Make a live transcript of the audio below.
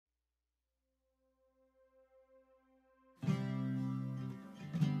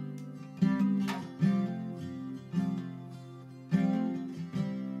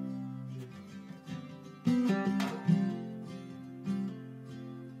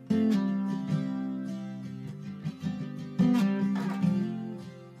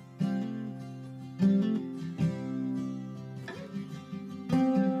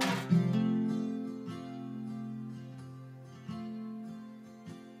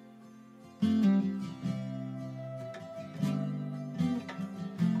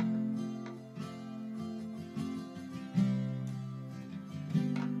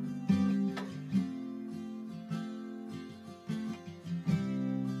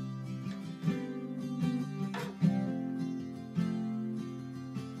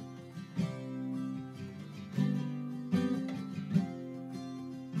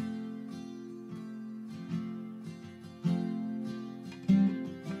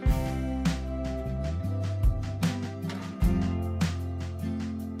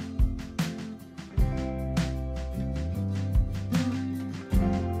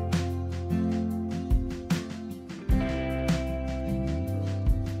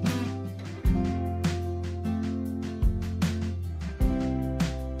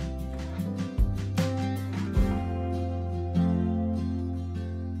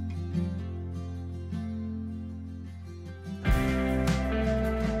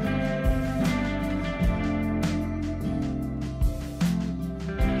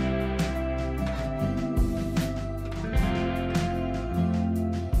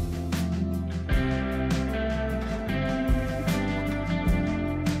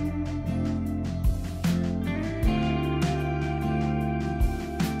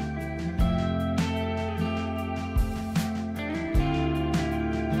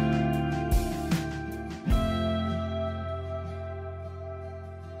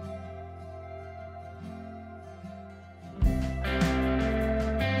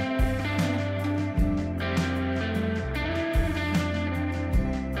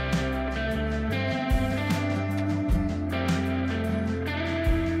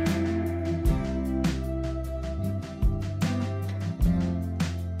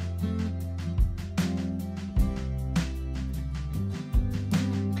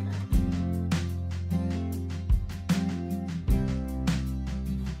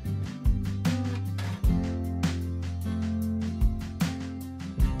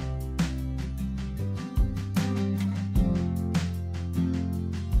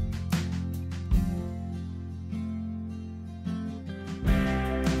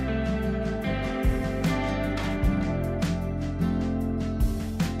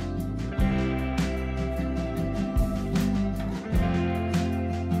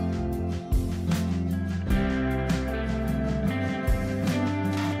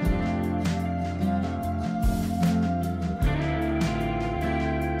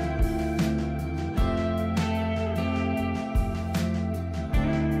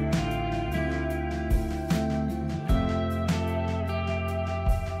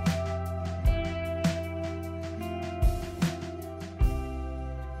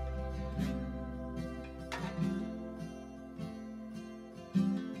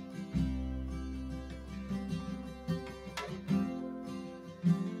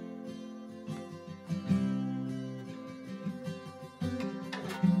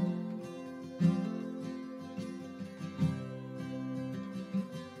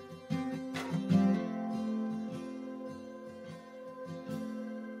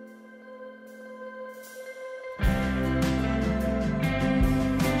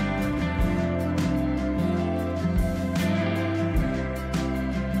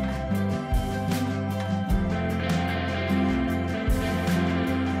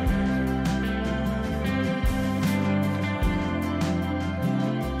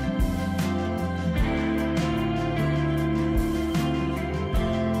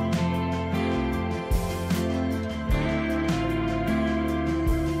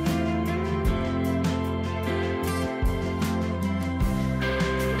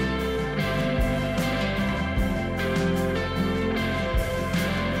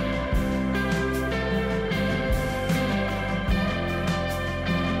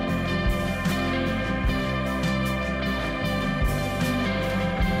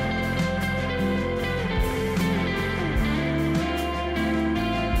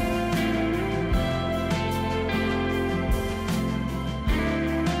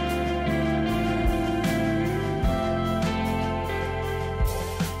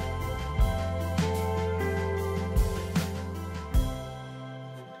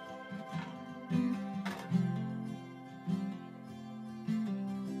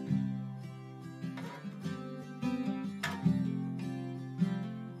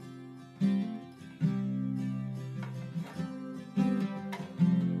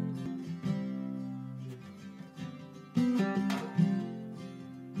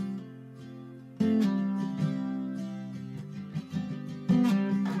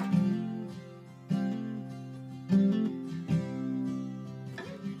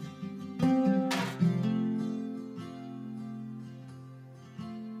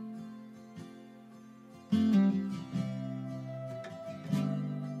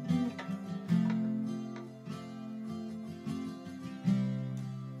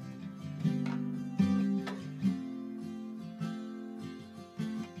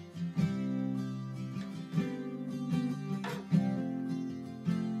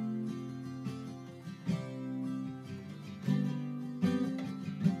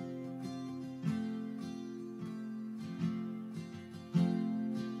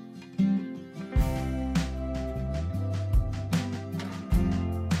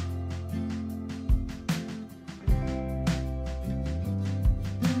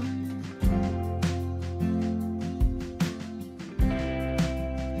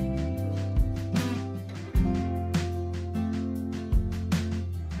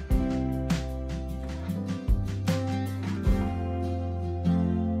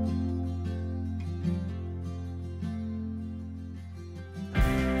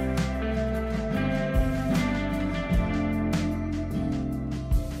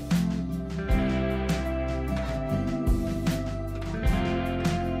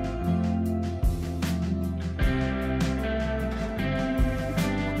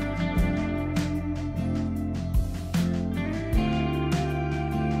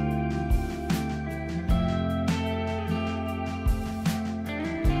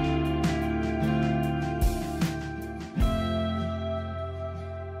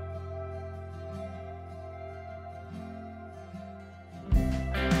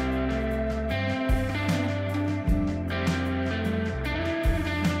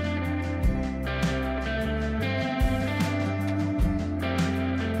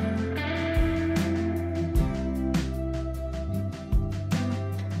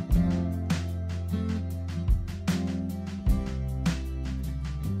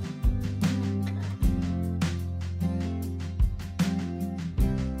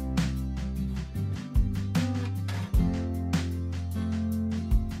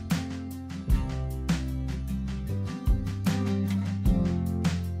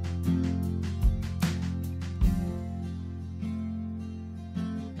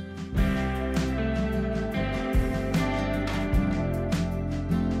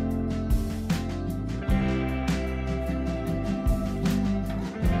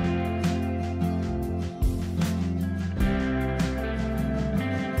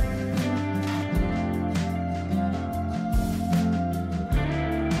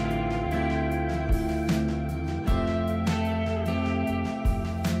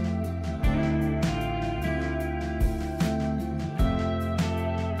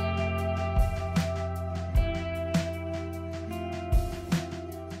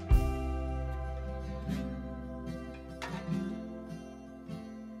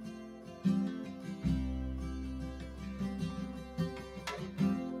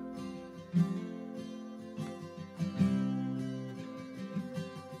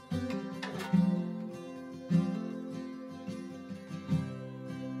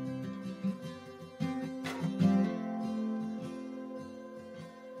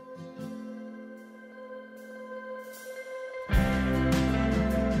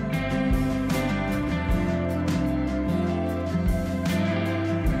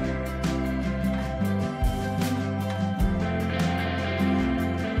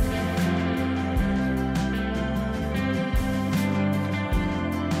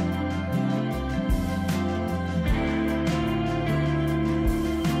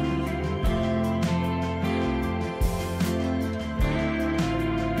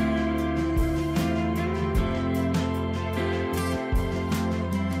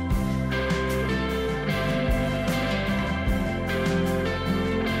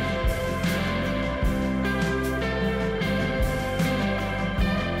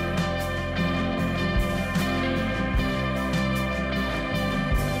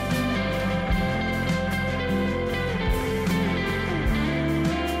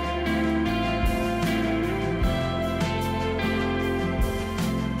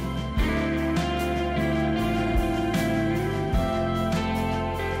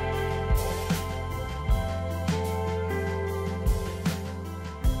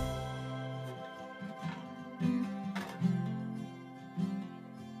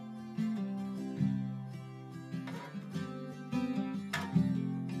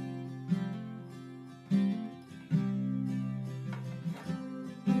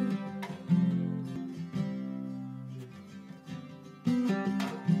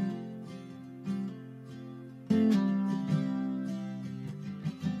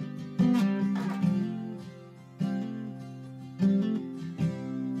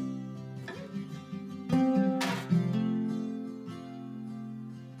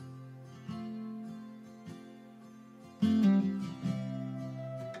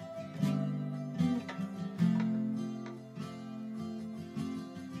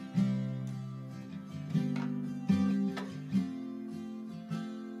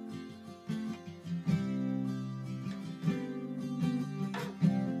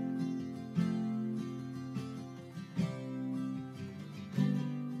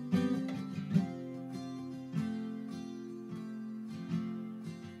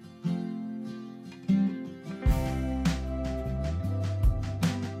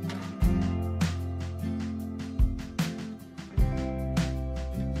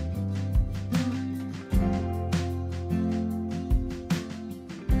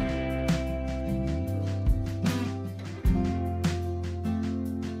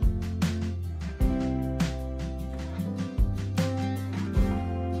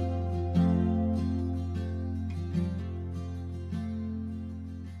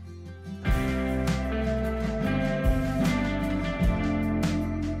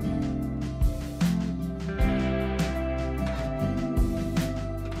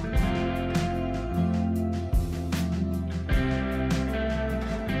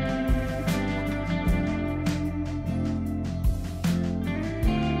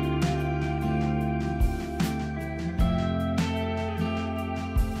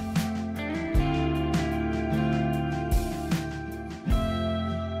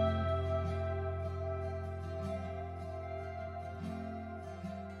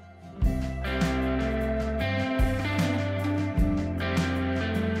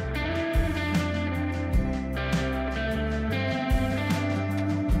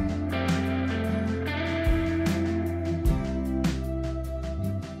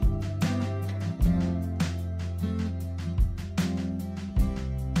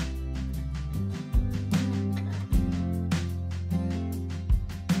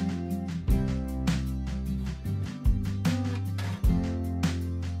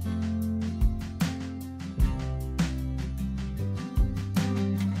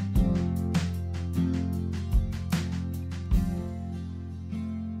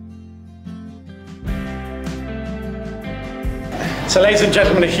So ladies and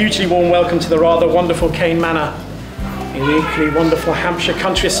gentlemen, a hugely warm welcome to the rather wonderful Cain Manor in the equally wonderful Hampshire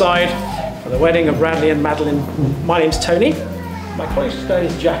countryside for the wedding of Bradley and Madeline. My name's Tony. My colleague today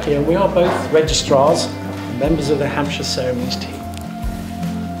is Jackie, and we are both registrars and members of the Hampshire ceremonies team.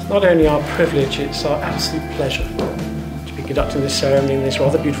 It's not only our privilege, it's our absolute pleasure to be conducting this ceremony in this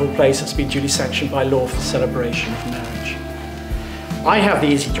rather beautiful place that's been duly sanctioned by law for the celebration of marriage. I have the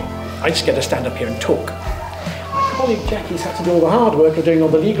easy job. I just get to stand up here and talk. My colleague Jackie's had to do all the hard work of doing all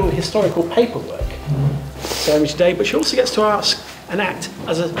the legal and historical paperwork ceremony today, but she also gets to ask and act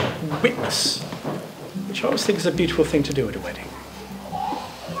as a witness, which I always think is a beautiful thing to do at a wedding.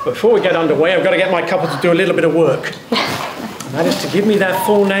 But before we get underway, I've got to get my couple to do a little bit of work. And that is to give me their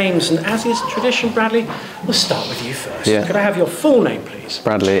full names, and as is tradition, Bradley, we'll start with you first. Yeah. Could I have your full name, please?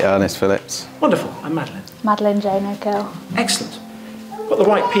 Bradley Ernest Phillips. Wonderful. And Madeline? Madeline Jane O'Kill. Excellent. Got the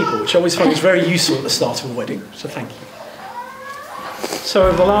right people, which I always find is very useful at the start of a wedding, so thank you. So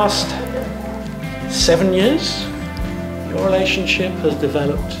over the last 7 years, your relationship has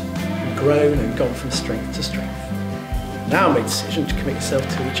developed and grown and gone from strength to strength. Now made the decision to commit yourself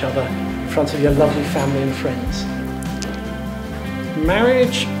to each other in front of your lovely family and friends.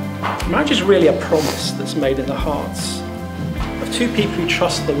 Marriage is really a promise that's made in the hearts of two people who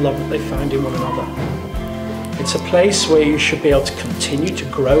trust the love that they find in one another. It's a place where you should be able to continue to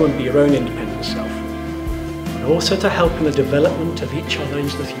grow and be your own independent self, but also to help in the development of each other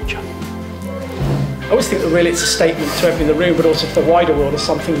into the future. I always think that really it's a statement to everyone in the room, but also to the wider world, of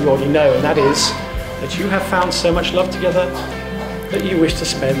something you already know, and that is that you have found so much love together that you wish to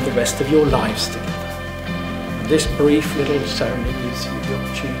spend the rest of your lives together. And this brief little ceremony gives you the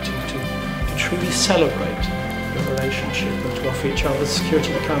opportunity to truly celebrate your relationship and to offer each other the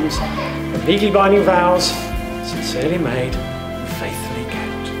security that comes from legally binding vows, sincerely made and faithfully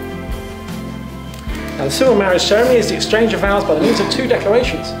kept. Now, the civil marriage ceremony is the exchange of vows by the means of two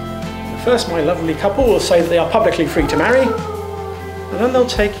declarations. First, my lovely couple will say that they are publicly free to marry, and then they'll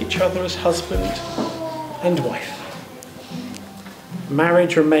take each other as husband and wife.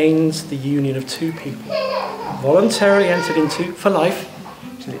 Marriage remains the union of two people, voluntarily entered into for life,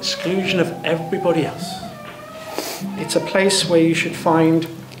 to the exclusion of everybody else. It's a place where you should find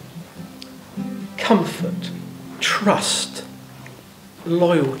comfort, trust,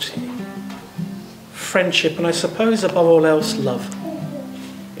 loyalty, friendship, and I suppose above all else, love.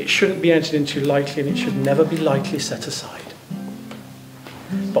 It shouldn't be entered into lightly, and it should never be lightly set aside.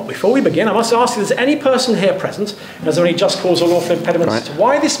 But before we begin, I must ask if there's any person here present who has any just cause or lawful impediments to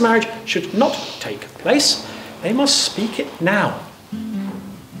why this marriage should not take place. They must speak it now.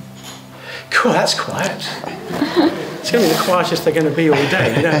 Cool, that's quiet. It's going to be the quietest they're going to be all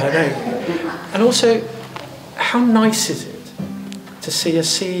day, you know, I know. And also, how nice is it to see a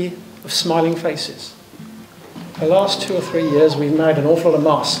sea of smiling faces? The last 2 or 3 years, we've married an awful lot of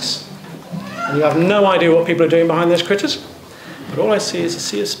masks, and you have no idea what people are doing behind those critters. But all I see is a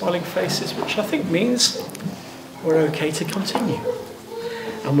sea of smiling faces, which I think means we're okay to continue.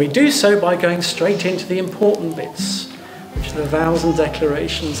 And we do so by going straight into the important bits, which are the vows and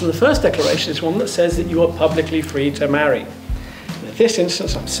declarations. And the first declaration is one that says that you are publicly free to marry. And in this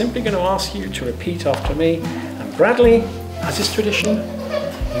instance, I'm simply going to ask you to repeat after me. And Bradley, as is tradition,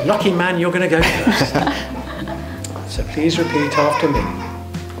 lucky man, you're going to go first. So please repeat after me.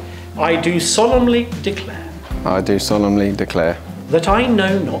 I do solemnly declare. I do solemnly declare. That I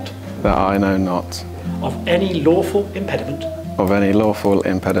know not. That I know not. Of any lawful impediment. Of any lawful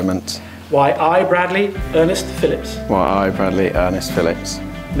impediment. Why I, Bradley Ernest Phillips. Why I, Bradley Ernest Phillips.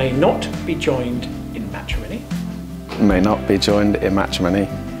 May not be joined in matrimony. May not be joined in matrimony.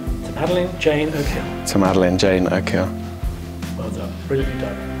 To Madeline Jane O'Kill. To Madeline Jane O'Kill. Well done. Brilliantly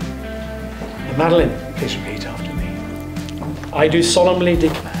done. And Madeline, please repeat after me. I do solemnly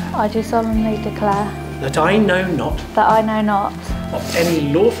declare. I do solemnly declare. That I know not. That I know not. Of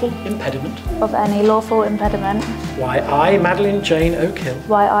any lawful impediment. Of any lawful impediment. Why I, Madeline Jane O'Kill.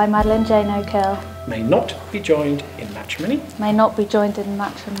 Why I, Madeline Jane O'Kill. May not be joined in matrimony. May not be joined in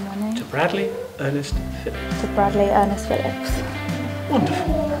matrimony. To Bradley Ernest Phillips. To Bradley Ernest Phillips.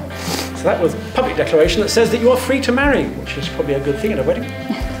 Wonderful. So that was a public declaration that says that you are free to marry, which is probably a good thing at a wedding.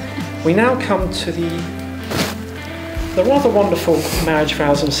 We now come to the rather wonderful marriage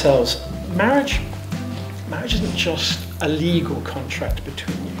vows themselves. Marriage isn't just a legal contract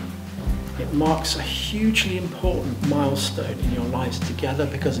between you. It marks a hugely important milestone in your lives together,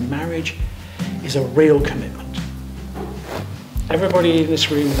 because marriage is a real commitment. Everybody in this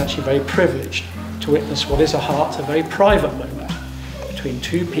room is actually very privileged to witness what is a very private moment between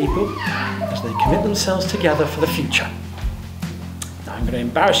two people as they commit themselves together for the future. Now I'm going to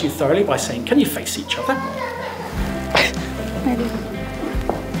embarrass you thoroughly by saying, can you face each other? Maybe.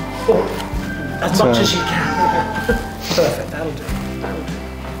 Oh, as much as you can. Perfect, that'll do.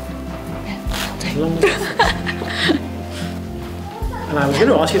 And I was going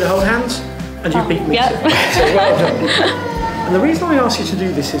to ask you to hold hands, and you beat me to it. So well done. And the reason I ask you to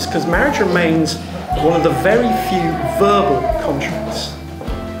do this is because marriage remains one of the very few verbal contracts.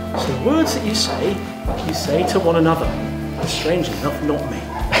 So the words that you say to one another. And strangely enough, not me.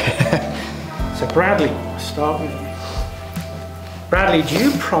 So Bradley, I'll start with you. Bradley, do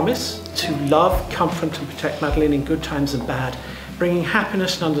you promise to love, comfort and protect Madeline in good times and bad, bringing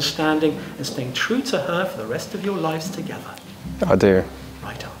happiness and understanding and staying true to her for the rest of your lives together? I do.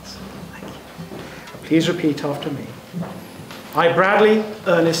 Right answer. Thank you. Please repeat after me. I, Bradley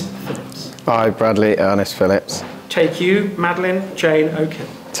Ernest Phillips. I, Bradley Ernest Phillips. Take you, Madeline Jane O'Kill.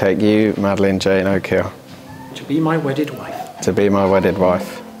 Take you, Madeline Jane O'Kill. To be my wedded wife. To be my wedded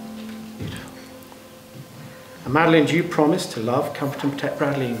wife. Beautiful. And Madeline, do you promise to love, comfort and protect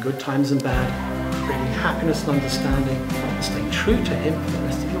Bradley in good times and bad, bringing happiness and understanding, and staying true to him for the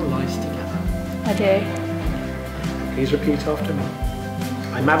rest of your lives together? I do. Please repeat after me.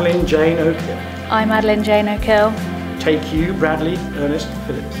 I, Madeline Jane O'Kill. I, Madeline Jane O'Kill. Take you, Bradley Ernest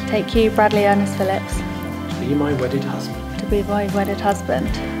Phillips. Take you, Bradley Ernest Phillips. To be my wedded husband. To be my wedded husband.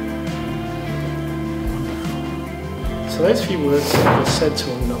 So those few words that were said to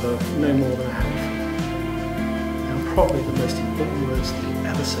one another, no more than a handful. They are probably the most important words that you'll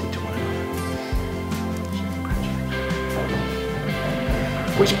ever say to one another.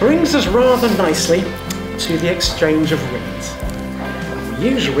 Congratulations. Which brings us rather nicely to the exchange of rings. And we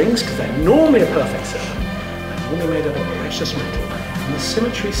use rings because they're normally a perfect circle. They're normally made up of precious metal. And the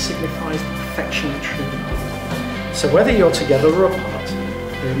symmetry signifies the perfection of true love. So whether you're together or apart,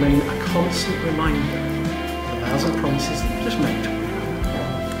 they remain a constant reminder and promises that you just made to one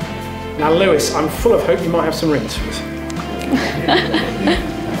another. Now, Lewis, I'm full of hope you might have some rings for us.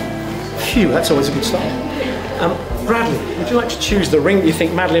 Phew, that's always a good start. Bradley, would you like to choose the ring that you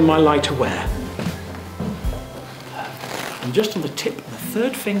think Madeline might like to wear? And just on the tip of the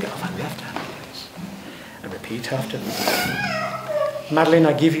third finger of her left hand, please. And repeat after me. Madeline,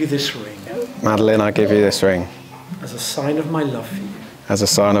 I give you this ring. Madeline, I give you this ring. As a sign of my love for you. As a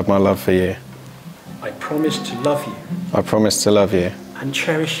sign of my love for you. I promise to love you. I promise to love you. And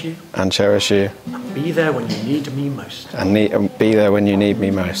cherish you. And cherish you. And be there when you need me most. And be there when you need me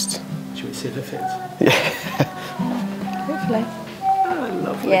most. Should we see if it fits? Yeah. Hopefully. Oh,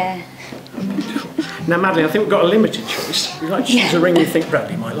 lovely. Yeah. Beautiful. Now, Madeline, I think we've got a limited choice. Would you like to choose a ring you think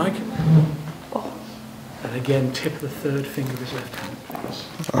Bradley might like? Oh. And again, tip of the third finger of his left hand, please.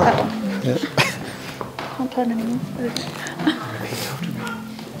 Oh. Yeah. Can't turn anymore. Repeat after me.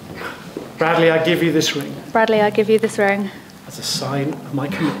 Bradley, I give you this ring. Bradley, I give you this ring. As a sign of my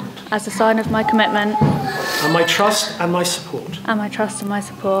commitment. As a sign of my commitment. And my trust and my support. And my trust and my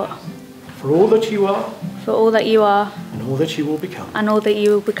support. For all that you are. For all that you are. And all that you will become. And all that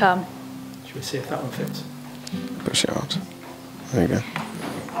you will become. Should we see if that one fits? Push it out. There you go.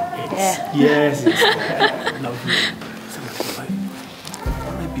 Yeah. Yes, it's there. Lovely.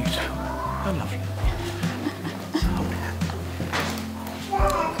 Aren't they beautiful? How lovely. So hold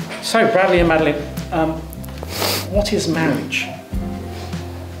it. So, Bradley and Madeline, what is marriage?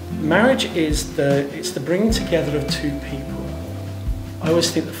 Marriage is the bringing together of two people. I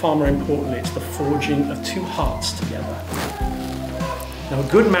always think that far more importantly, it's the forging of two hearts together. Now, a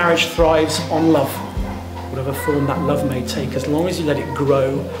good marriage thrives on love, whatever form that love may take, as long as you let it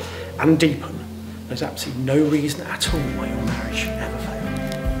grow and deepen. There's absolutely no reason at all why your marriage should ever fail.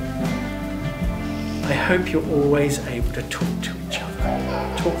 I hope you're always able to talk to each other,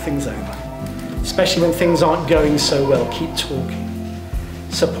 talk things over, especially when things aren't going so well. Keep talking,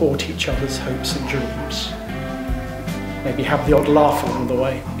 support each other's hopes and dreams. Maybe have the odd laugh along the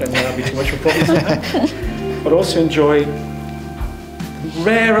way. Don't think that'll be too much of a problem. But also enjoy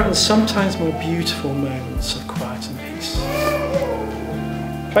rarer and sometimes more beautiful moments of quiet and peace.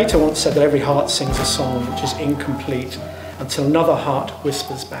 Plato once said that every heart sings a song which is incomplete until another heart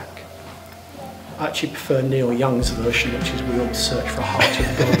whispers back. I actually prefer Neil Young's version, which is we all search for a heart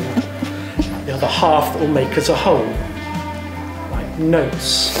of gold. The other half that will make us a whole, like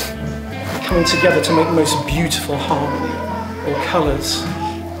notes coming together to make the most beautiful harmony, or colours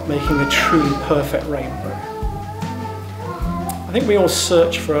making a truly perfect rainbow. I think we all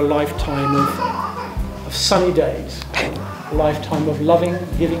search for a lifetime of sunny days, a lifetime of loving,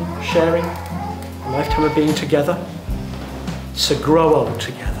 giving, sharing, a lifetime of being together. So grow old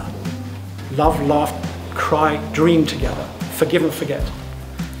together. Love, laugh, cry, dream together. Forgive and forget.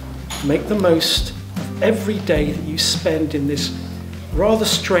 Make the most of every day that you spend in this rather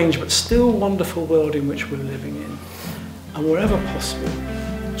strange but still wonderful world in which we're living in. And wherever possible,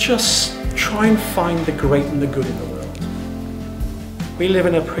 just try and find the great and the good in the world. We live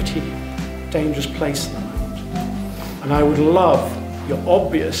in a pretty dangerous place at the moment. And I would love your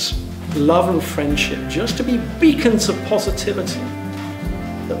obvious love and friendship just to be beacons of positivity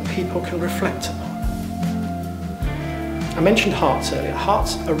that people can reflect upon. I mentioned hearts earlier.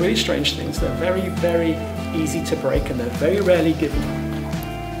 Hearts are really strange things. They're very, very easy to break and they're very rarely given.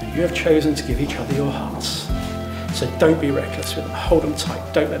 And you have chosen to give each other your hearts. So don't be reckless with them. Hold them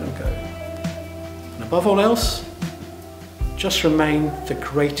tight. Don't let them go. And above all else, just remain the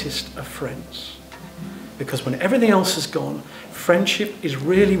greatest of friends. Because when everything else is gone, friendship is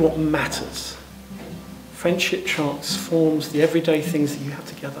really what matters. Friendship transforms the everyday things that you have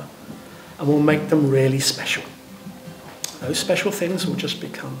together and will make them really special. Those special things will just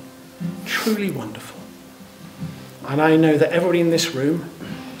become truly wonderful. And I know that everybody in this room,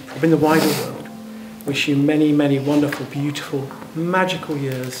 probably in the wider world, wish you many, many wonderful, beautiful, magical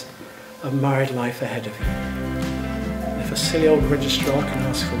years of married life ahead of you. And if a silly old registrar can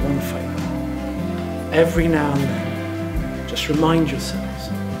ask for one favour, every now and then, just remind yourselves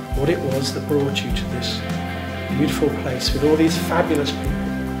what it was that brought you to this beautiful place with all these fabulous people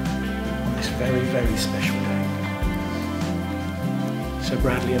on this very, very special day. So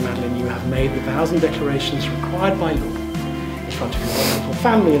Bradley and Madeline, you have made the vows and declarations required by law in front of your wonderful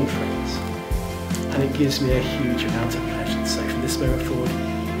family and friends. And it gives me a huge amount of pleasure to say from this moment forward,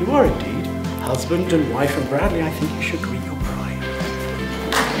 you are indeed husband and wife, and Bradley, I think you should greet your bride.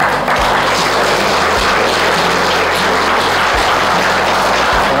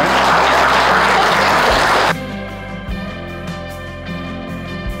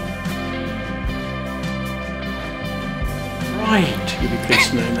 Right, you'll be pleased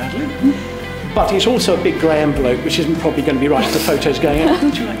to know, Madeline. But it's also a big grey envelope, which isn't probably going to be right as the photo's going out. Who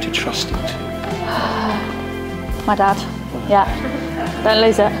would you like to trust it to? My dad. Yeah. Don't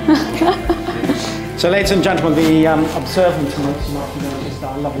lose it. So, ladies and gentlemen, the observant amongst you might notice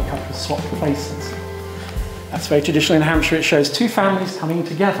our lovely couple of swap places. That's very traditional in Hampshire. It shows two families coming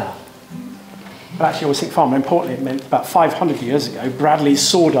together. But actually, I always think far more importantly, it meant about 500 years ago, Bradley's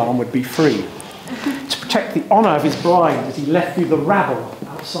sword arm would be free to protect the honour of his bride as he left through the rabble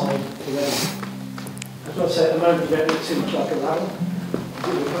outside the wedding. I've got to say, at the moment, you don't look too much like a rabble.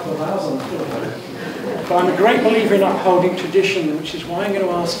 Give a couple of hours on the floor. But I'm a great believer in upholding tradition, which is why I'm going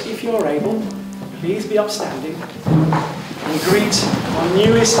to ask, if you're able, please be upstanding and greet our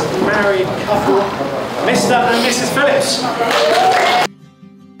newest married couple, Mr and Mrs Phillips.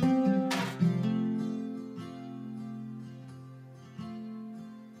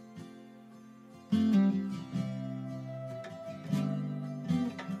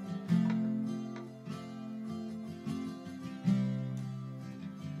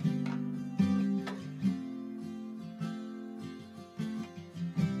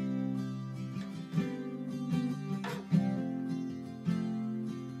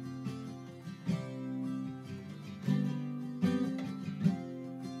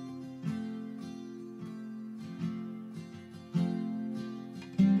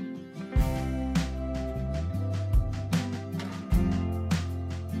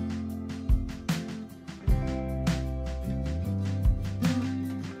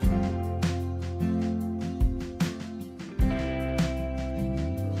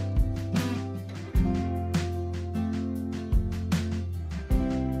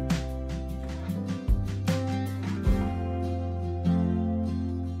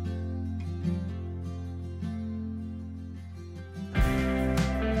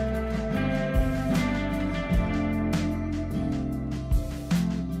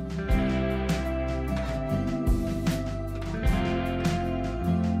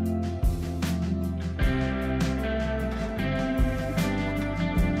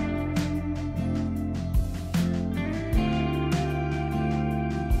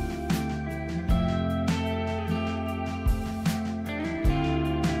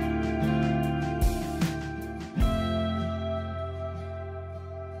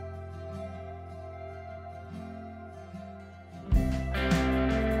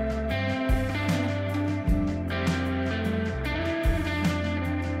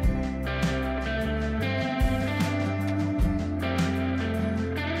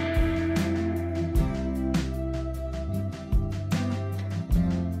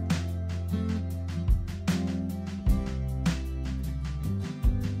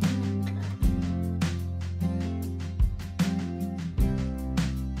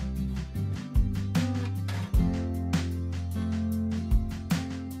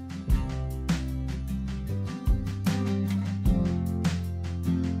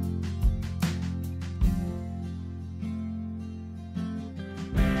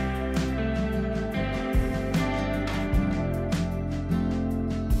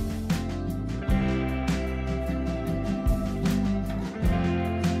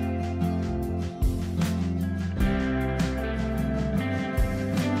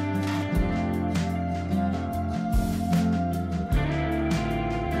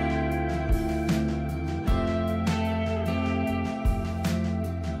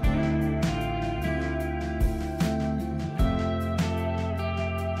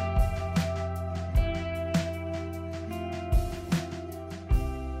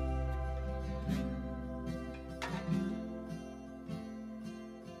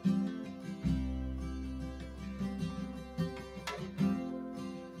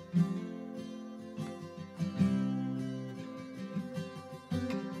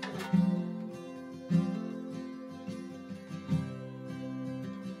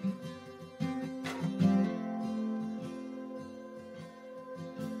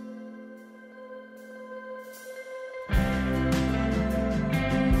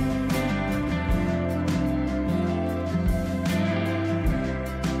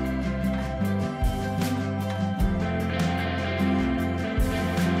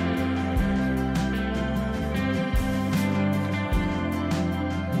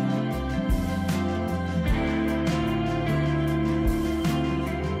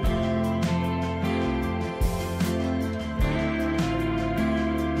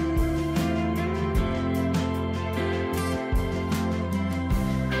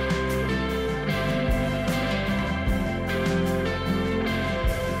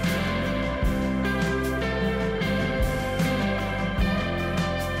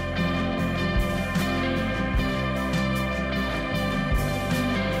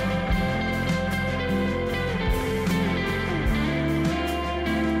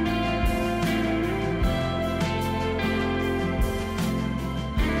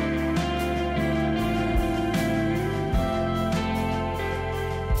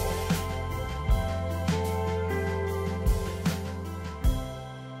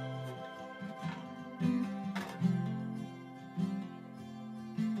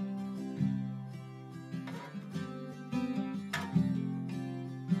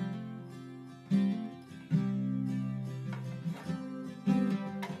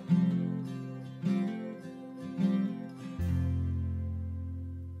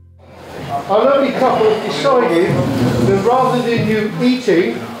 our lovely couple have decided that rather than you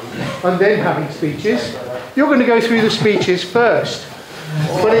eating and then having speeches, you're going to go through the speeches first.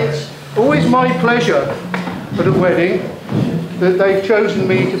 But it's always my pleasure at a wedding that they've chosen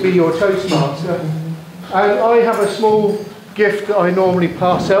me to be your Toastmaster. And I have a small gift that I normally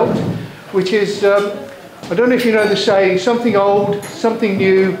pass out, which is, I don't know if you know the saying, something old, something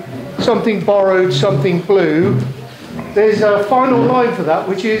new, something borrowed, something blue. There's a final line for that,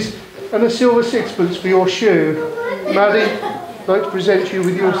 which is, and a silver sixpence for your shoe. Maddie, I'd like to present you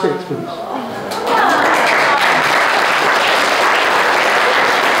with your sixpence.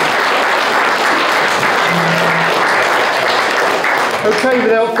 Okay,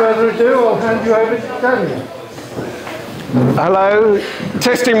 without further ado, I'll hand you over to Daniel. Hello,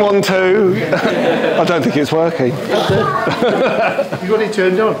 testing 1, 2. I don't think it's working. You got it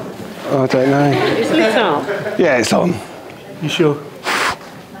turned on? I don't know. Isn't it on? Yeah, it's on. You sure?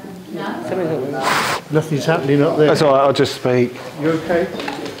 Nothing's happening up there. That's all right, I'll just speak. You okay?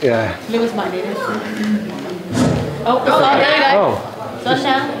 Yeah. Lewis might need it. Oh, there you go. Oh.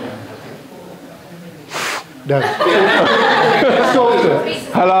 Sunshine. No. Stop it.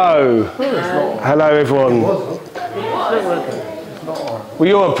 Hello. Hello, everyone. Well,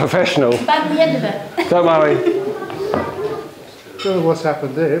 you're a professional. Bang the end of it. Don't worry. Don't know what's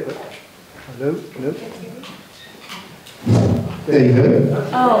happened there, but no. There you go.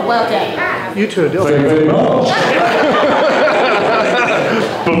 Oh, well done. You turned it on. Thank you very much.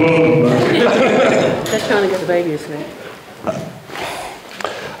 They're trying to get the baby asleep.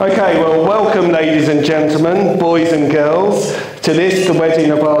 Okay, well, welcome, ladies and gentlemen, boys and girls, to this, the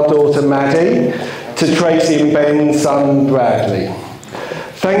wedding of our daughter Maddie, to Tracy and Ben's son Bradley.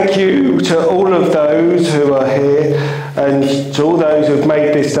 Thank you to all of those who are here and to all those who have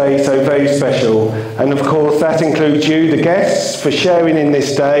made this day so very special. And of course, that includes you, the guests, for sharing in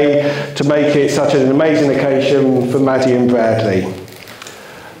this day to make it such an amazing occasion for Maddie and Bradley.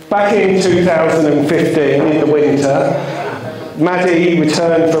 Back in 2015, in the winter, Maddie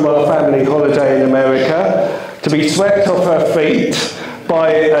returned from our family holiday in America to be swept off her feet by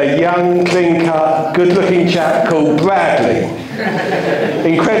a young, clean-cut, good-looking chap called Bradley.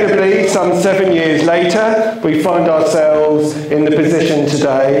 Incredibly, some 7 years later, we find ourselves in the position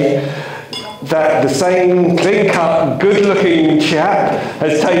today that the same clean-cut, good-looking chap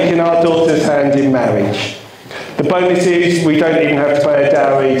has taken our daughter's hand in marriage. The bonus is we don't even have to pay a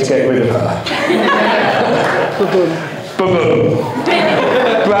dowry to get rid of her.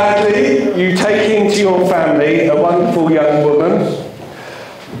 Bradley, you take into your family a wonderful young woman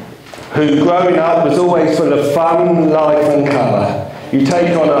who, growing up, was always full of fun, life and colour. You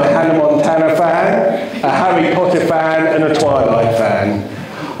take on a Hannah Montana fan, a Harry Potter fan and a Twilight fan.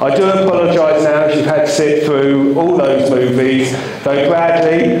 I do apologise now as you've had to sit through all those movies, though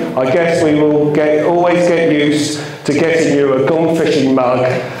Bradley, I guess we will always get used to getting you a gone fishing mug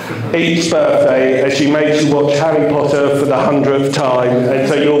each birthday as she makes you watch Harry Potter for the 100th time, and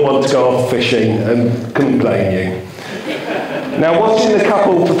so you'll want to go off fishing and couldn't blame you. Now, watching the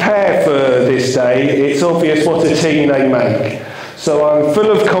couple prepare for this day, it's obvious what a team they make. So I'm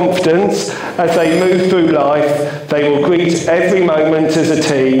full of confidence as they move through life, they will greet every moment as a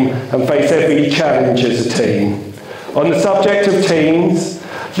team and face every challenge as a team. On the subject of teams,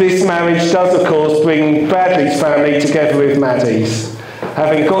 this marriage does of course bring Bradley's family together with Maddie's.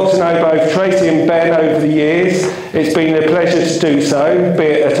 Having got to know both Tracy and Ben over the years, it's been a pleasure to do so, be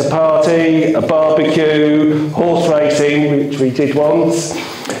it at a party, a barbecue, horse racing, which we did once,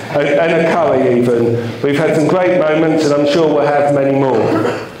 and a curry even. We've had some great moments and I'm sure we'll have many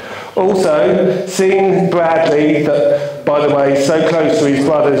more. Also, seeing Bradley, that, by the way, so close to his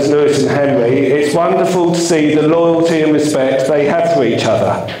brothers Lewis and Henry, it's wonderful to see the loyalty and respect they have for each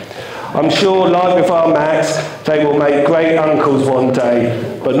other. I'm sure, like with our Max, they will make great uncles one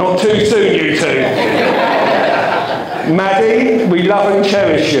day, but not too soon, you two. Maddie, we love and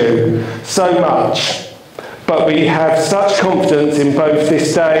cherish you so much, but we have such confidence in both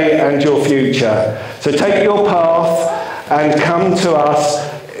this day and your future. So take your path and come to us,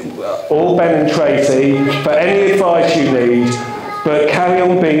 or Ben and Tracy, for any advice you need. But carry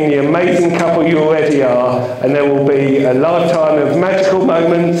on being the amazing couple you already are, and there will be a lifetime of magical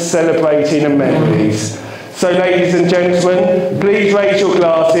moments, celebrating and memories. So ladies and gentlemen, please raise your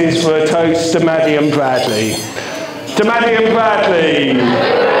glasses for a toast to Maddie and Bradley. To Maddie and Bradley!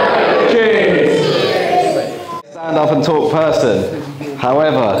 Cheers! Stand up and talk person.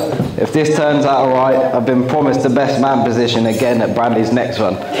 However, if this turns out alright, I've been promised the best man position again at Bradley's next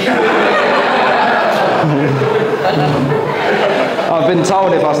one. I've been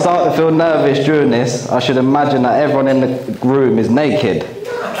told if I start to feel nervous during this, I should imagine that everyone in the room is naked.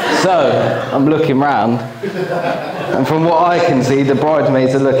 So, I'm looking round, and from what I can see, the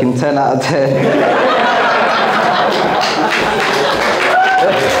bridesmaids are looking 10 out of 10.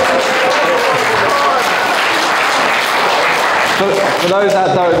 For those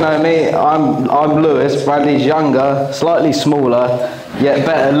that don't know me, I'm Lewis, Bradley's younger, slightly smaller, yet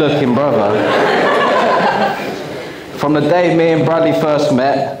better looking brother. From the day me and Bradley first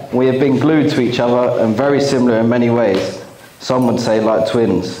met, we have been glued to each other and very similar in many ways. Some would say like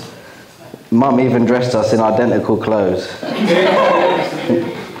twins. Mum even dressed us in identical clothes.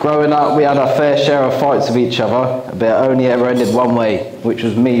 Growing up, we had our fair share of fights with each other, but it only ever ended one way, which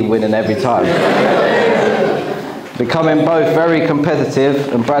was me winning every time. Becoming both very competitive,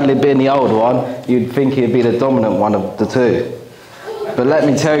 and Bradley being the older one, you'd think he'd be the dominant one of the two. But let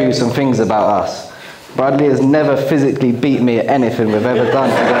me tell you some things about us. Bradley has never physically beat me at anything we've ever done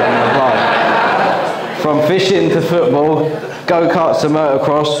together in our life. From fishing to football, go-karts to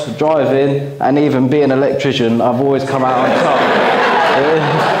motocross, driving, and even being an electrician, I've always come out on top.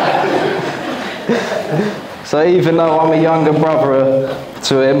 So even though I'm a younger brother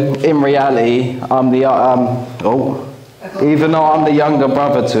to him, in reality, I'm the younger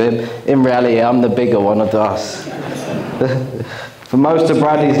brother to him, in reality, I'm the bigger one of us. For most of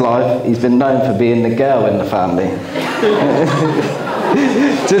Bradley's life, he's been known for being the girl in the family.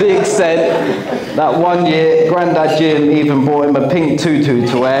 To the extent that one year, Grandad Jim even bought him a pink tutu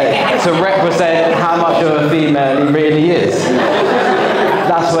to wear to represent how much of a female he really is.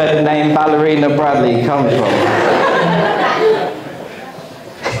 That's where the name Ballerina Bradley comes from.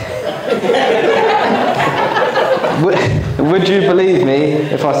 Would you believe me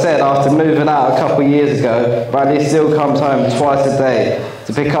if I said after moving out a couple of years ago, Bradley still comes home twice a day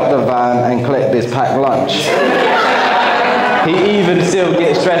to pick up the van and collect his packed lunch? He even still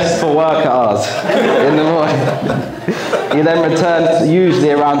gets dressed for work at ours in the morning. He then returns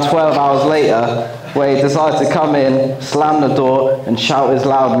usually around 12 hours later, where he decides to come in, slam the door and shout his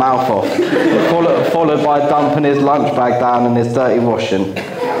loud mouth off, followed by dumping his lunch bag down in his dirty washing.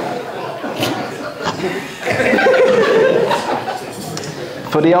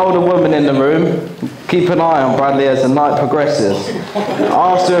 For the older woman in the room, keep an eye on Bradley as the night progresses.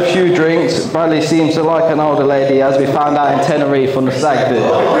 After a few drinks, Bradley seems to like an older lady, as we found out in Tenerife on the stag do.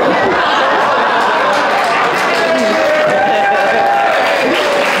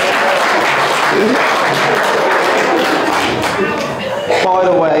 By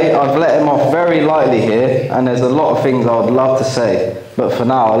the way, I've let him off very lightly here, and there's a lot of things I would love to say, but for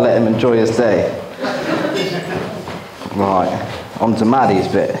now I'll let him enjoy his day. Right. On to Maddie's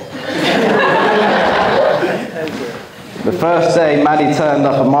bit. The first day Maddie turned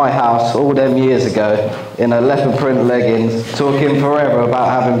up at my house all them years ago in her leopard print leggings, talking forever about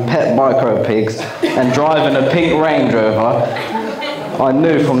having pet micro pigs and driving a pink Range Rover, I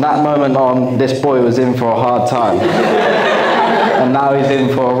knew from that moment on this boy was in for a hard time. And now he's in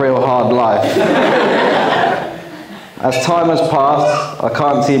for a real hard life. As time has passed, I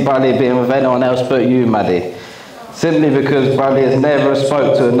can't see Bradley being with anyone else but you, Maddie. Simply because Bradley has never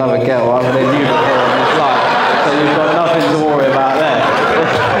spoke to another girl other than you before in his life, so you've got nothing to worry about there.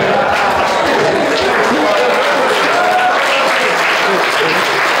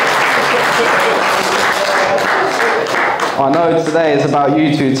 I know today is about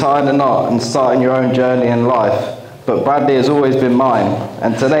you two tying the knot and starting your own journey in life, but Bradley has always been mine,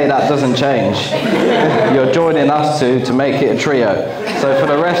 and today that doesn't change. You're joining us two to make it a trio. So for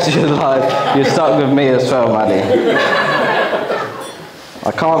the rest of your life, you're stuck with me as well, Maddie.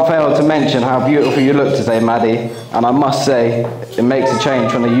 I can't fail to mention how beautiful you look today, Maddie, and I must say, it makes a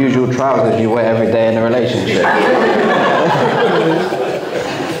change from the usual trousers you wear every day in a relationship.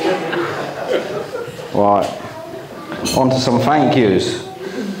 Right, on to some thank yous.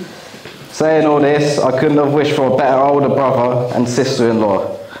 Saying all this, I couldn't have wished for a better older brother and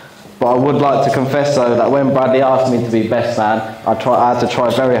sister-in-law. But I would like to confess, though, that when Bradley asked me to be best man, I had to try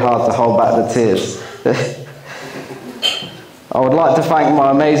very hard to hold back the tears. I would like to thank my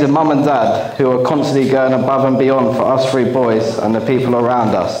amazing mum and dad, who are constantly going above and beyond for us three boys and the people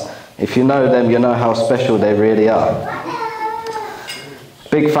around us. If you know them, you know how special they really are.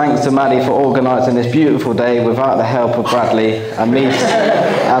 Big thanks to Maddie for organising this beautiful day without the help of Bradley and me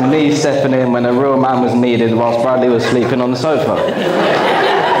stepping in when a real man was needed whilst Bradley was sleeping on the sofa.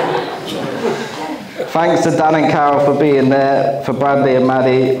 Thanks to Dan and Carol for being there for Bradley and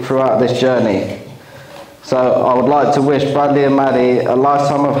Maddie throughout this journey. So I would like to wish Bradley and Maddie a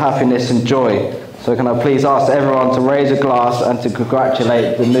lifetime of happiness and joy. So can I please ask everyone to raise a glass and to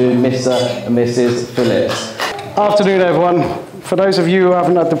congratulate the new Mr and Mrs Phillips. Afternoon, everyone. For those of you who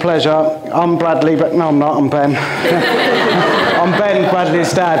haven't had the pleasure, I'm Bradley, but no, I'm not, I'm Ben. I'm Ben,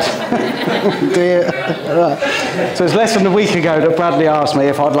 Bradley's dad. Dear. So it's less than a week ago that Bradley asked me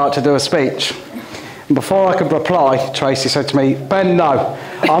if I'd like to do a speech. And before I could reply, Tracy said to me, Ben, no,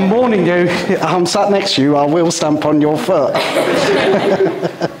 I'm warning you, I'm sat next to you, I will stamp on your foot.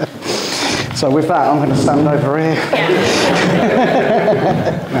 So with that, I'm going to stand over here.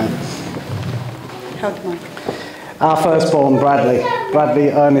 Hold the mic. Our firstborn, Bradley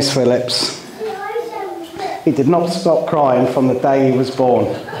Ernest Phillips. He did not stop crying from the day he was born.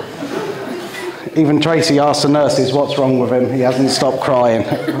 Even Tracy asked the nurses what's wrong with him. He hasn't stopped crying.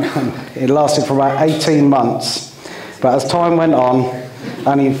 It lasted for about 18 months. But as time went on,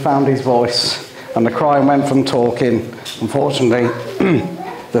 and he found his voice, and the crying went from talking, unfortunately,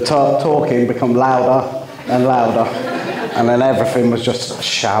 the talking became louder and louder, and then everything was just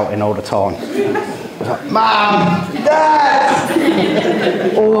shouting all the time. Like, Mum!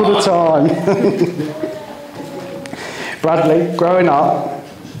 Dad! All the time. Bradley, growing up,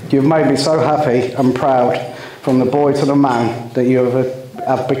 you've made me so happy and proud, from the boy to the man that you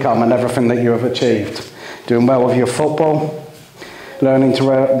have become and everything that you have achieved. Doing well with your football, learning to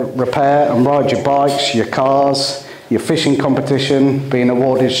repair and ride your bikes, your cars, your fishing competition, being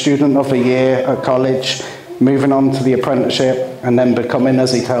awarded Student of the Year at college, moving on to the apprenticeship, and then becoming,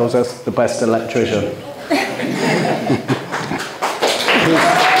 as he tells us, the best electrician.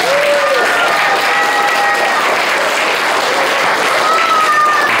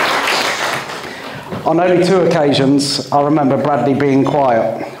 On only 2 occasions, I remember Bradley being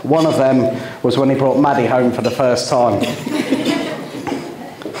quiet. One of them was when he brought Maddie home for the first time.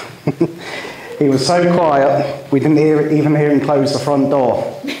 He was so quiet, we didn't even hear him close the front door.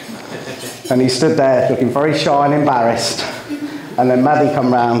 And he stood there looking very shy and embarrassed. And then Maddie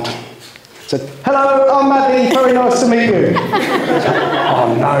come round, said, "Hello, I'm Maddie, very nice to meet you."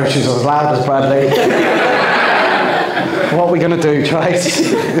 Oh no, she's as loud as Bradley. What are we going to do,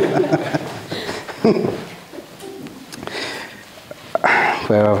 Trace?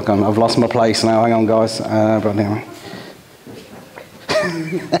 Where have I gone? I've lost my place now, hang on guys. But anyway.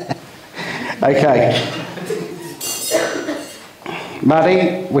 Okay.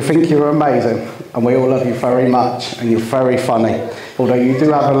 Maddie, we think you're amazing, and we all love you very much, and you're very funny, although you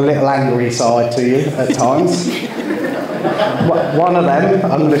do have a little angry side to you at times. One of them,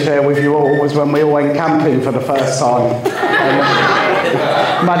 I'm going to share with you all, was when we all went camping for the first time.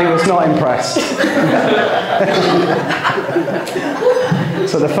 Maddie was not impressed.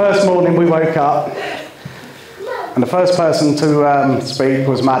 So the first morning we woke up, and the first person to speak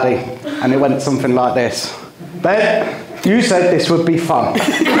was Maddie, and it went something like this. "Ben, you said this would be fun.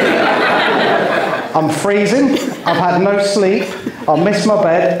 I'm freezing, I've had no sleep, I miss my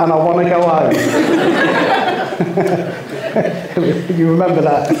bed, and I want to go home." You remember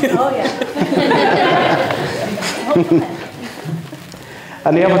that? Oh, yeah.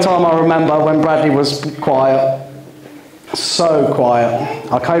 And the other time I remember when Bradley was quiet, so quiet.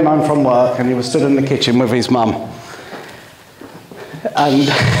 I came home from work and he was stood in the kitchen with his mum. And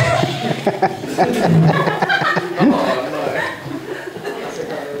I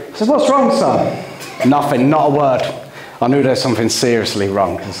said, "What's wrong, son?" "Nothing, not a word." I knew there's something seriously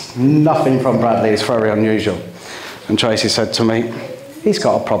wrong, because nothing from Bradley is very unusual. And Tracy said to me, "He's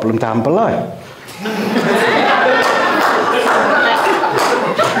got a problem down below."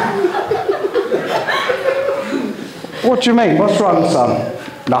 "What do you mean? What's wrong, son?"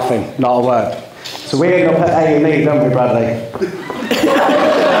 "Nothing, not a word." So we end up at A&E, don't we, Bradley?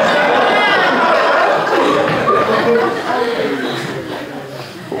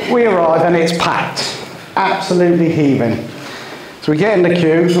 We arrive and it's packed, absolutely heaving. So we get in the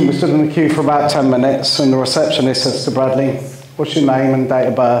queue, and we stood in the queue for about 10 minutes, and the receptionist says to Bradley, "What's your name and date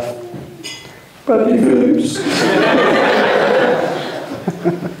of birth?" "Bradley Phillips."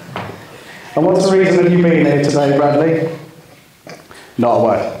 "And what's the reason that you've been here today, Bradley?" "Not a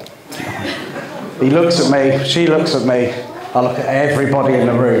word." He looks at me, she looks at me, I look at everybody in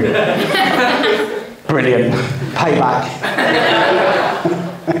the room. Brilliant. Payback.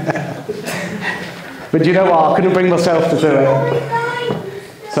 But you know what? I couldn't bring myself to do it.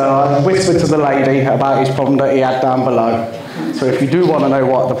 So I whispered to the lady about his problem that he had down below. So if you do want to know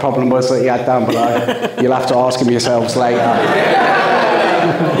what the problem was that he had down below, you'll have to ask him yourselves later.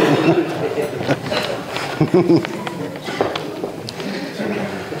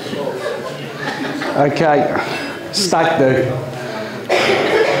 Okay, stag do.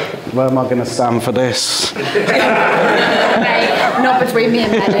 Where am I going to stand for this? Not between me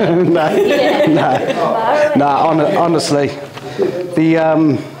and Maddie. No, honestly,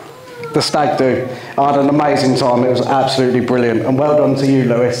 the stag do. I had an amazing time. It was absolutely brilliant. And well done to you,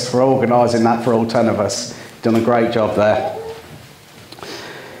 Lewis, for organising that for all 10 of us. You've done a great job there.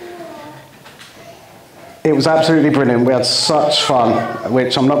 It was absolutely brilliant. We had such fun,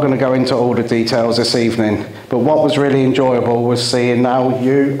 which I'm not going to go into all the details this evening. But what was really enjoyable was seeing now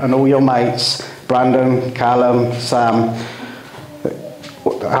you and all your mates, Brandon, Callum, Sam,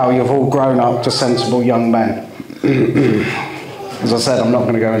 how you've all grown up to sensible young men. As I said, I'm not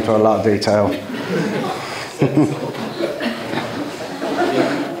going to go into a lot of detail.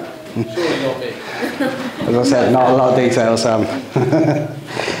 As I said, not a lot of detail, Sam.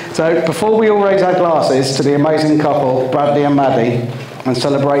 So, before we all raise our glasses to the amazing couple, Bradley and Maddie, and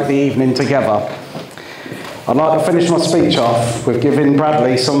celebrate the evening together, I'd like to finish my speech off with giving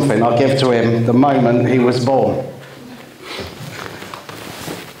Bradley something I give to him the moment he was born.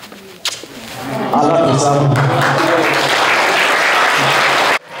 I love you, son.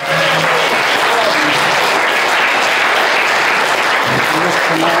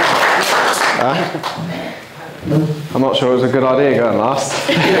 I'm not sure it was a good idea going last.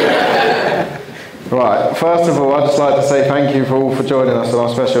 Right, first of all, I'd just like to say thank you all for joining us on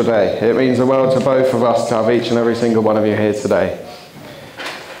our special day. It means the world to both of us to have each and every single one of you here today.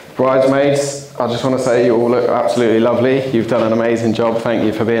 Bridesmaids, I just want to say you all look absolutely lovely. You've done an amazing job. Thank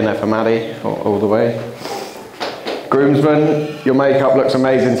you for being there for Maddie all the way. Groomsmen, your makeup looks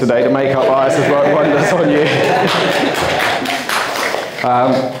amazing today. The makeup artist has worked wonders on you.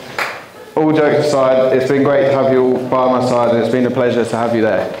 All jokes aside, it's been great to have you all by my side, and it's been a pleasure to have you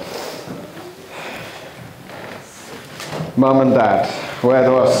there. Mum and Dad, where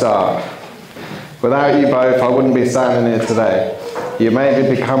do I start? Without you both, I wouldn't be standing here today. You made me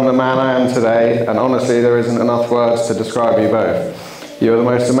become the man I am today, and honestly, there isn't enough words to describe you both. You are the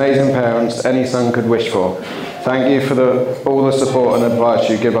most amazing parents any son could wish for. Thank you for all the support and advice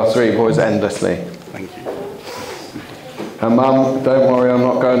you give our three boys endlessly. Thank you. And Mum, don't worry, I'm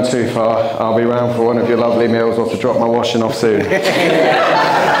not going too far. I'll be round for one of your lovely meals or to drop my washing off soon.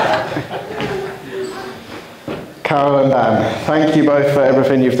 Carol and Dan, thank you both for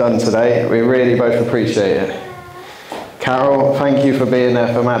everything you've done today. We really both appreciate it. Carol, thank you for being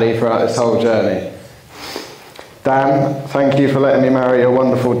there for Maddie throughout this whole journey. Dan, thank you for letting me marry your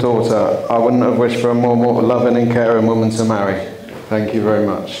wonderful daughter. I wouldn't have wished for a more loving and caring woman to marry. Thank you very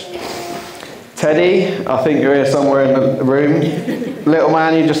much. Teddy, I think you're here somewhere in the room. Little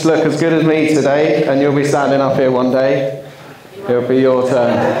man, you just look as good as me today, and you'll be standing up here one day. It'll be your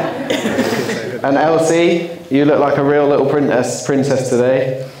turn. And Elsie, you look like a real little princess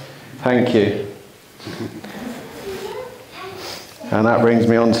today. Thank you. And that brings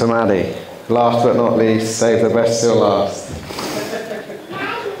me on to Maddie. Last but not least, save the best till last.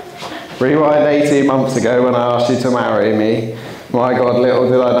 Rewind 18 months ago when I asked you to marry me. My God, little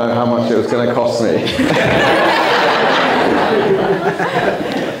did I know how much it was going to cost me.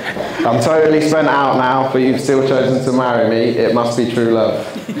 I'm totally spent out now, but you've still chosen to marry me. It must be true love.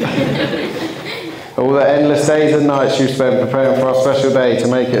 All the endless days and nights you've spent preparing for our special day to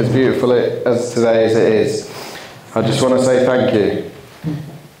make it as beautiful as today as it is. I just want to say thank you.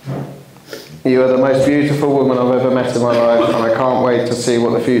 You are the most beautiful woman I've ever met in my life, and I can't wait to see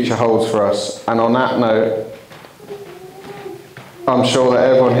what the future holds for us. And on that note, I'm sure that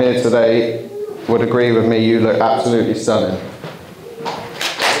everyone here today would agree with me, you look absolutely stunning.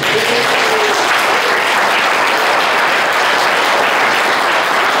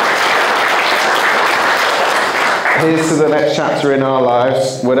 Here's to the next chapter in our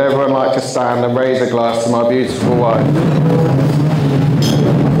lives. Would everyone like to stand and raise a glass to my beautiful wife?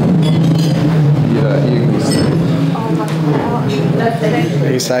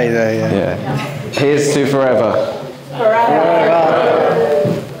 You say there, yeah. Here's to forever. Forever.